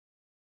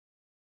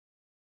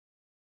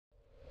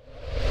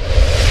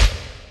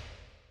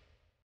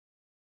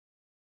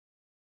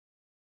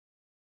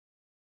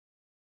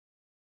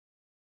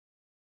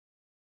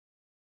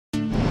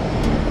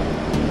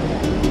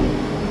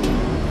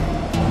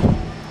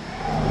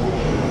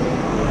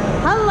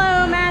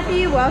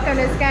welcome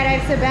to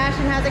Skydive.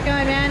 Sebastian, how's it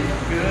going, man?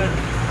 Good.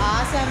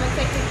 Awesome. Looks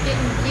like you're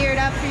getting geared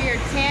up for your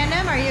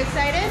tandem. Are you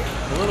excited?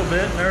 A little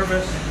bit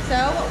nervous. So,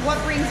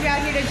 what brings you out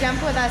here to jump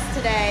with us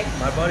today?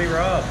 My buddy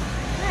Rob.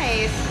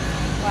 Nice.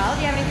 Well, do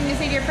you have anything to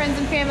say to your friends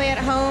and family at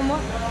home?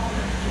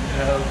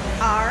 No.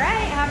 All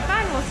right, have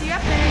fun. We'll see you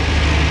up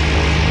there.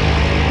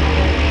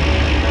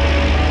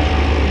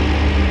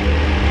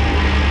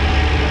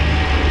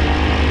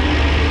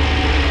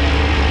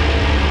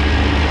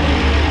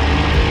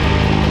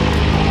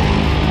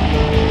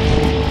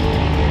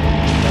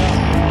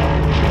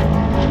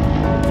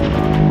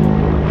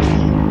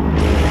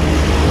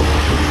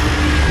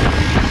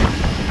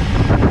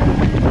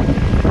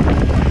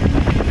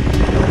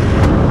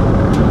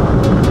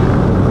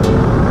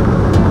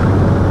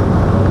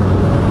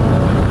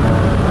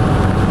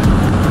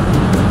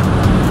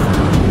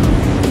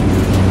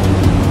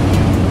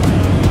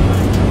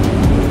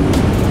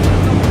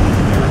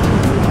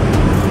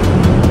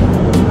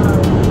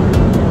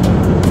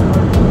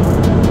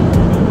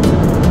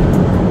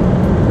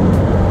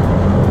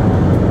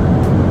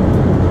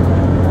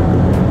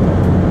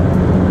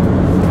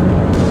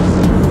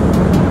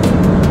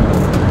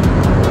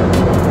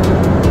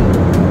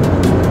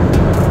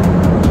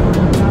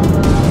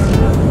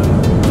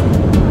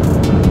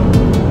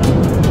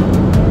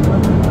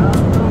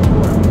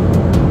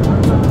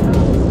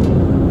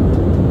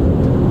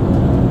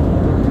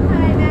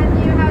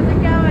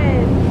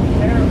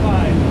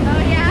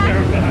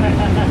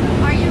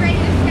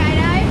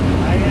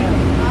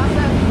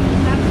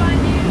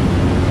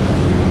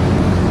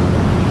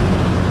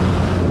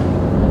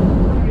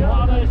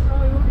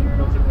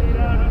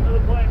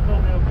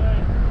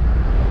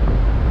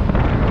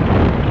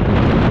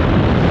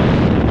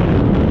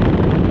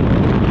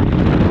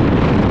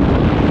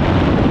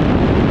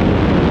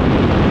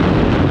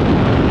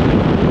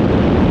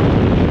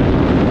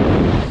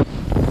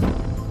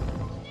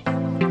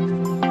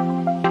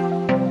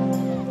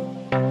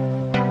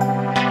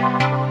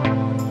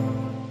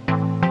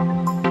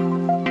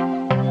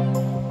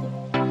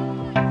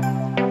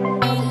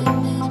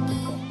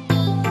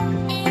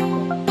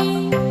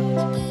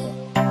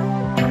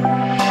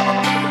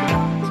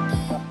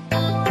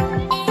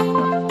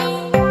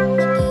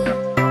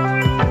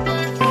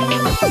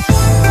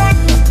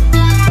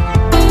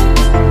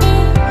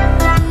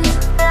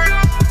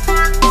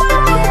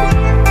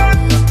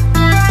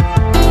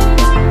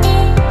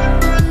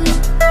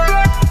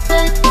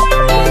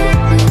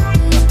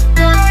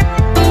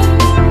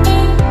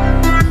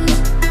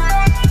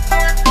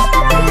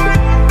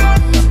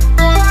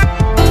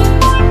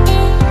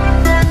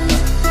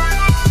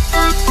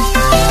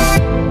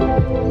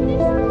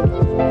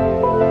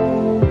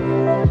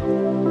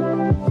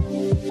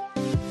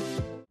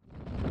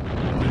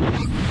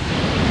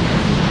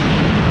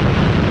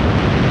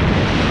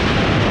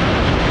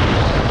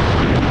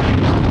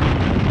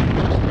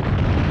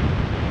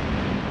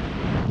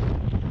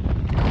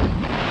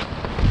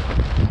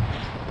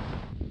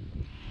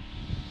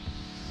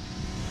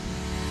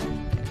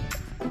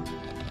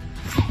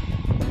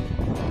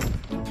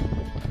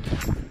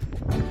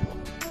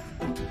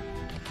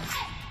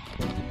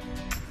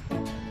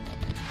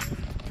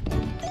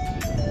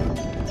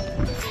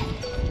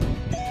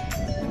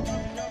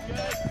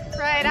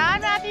 Right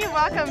on, Matthew.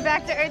 Welcome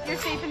back to Earth. You're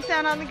safe and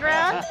sound on the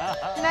ground.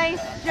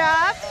 Nice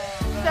job.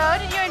 So,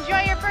 did you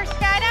enjoy your first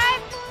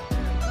skydive?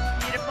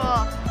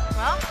 Beautiful.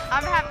 Well,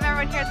 on behalf of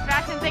everyone here at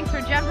Sebastian, thanks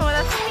for jumping with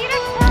us. See you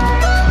next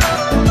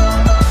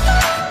time.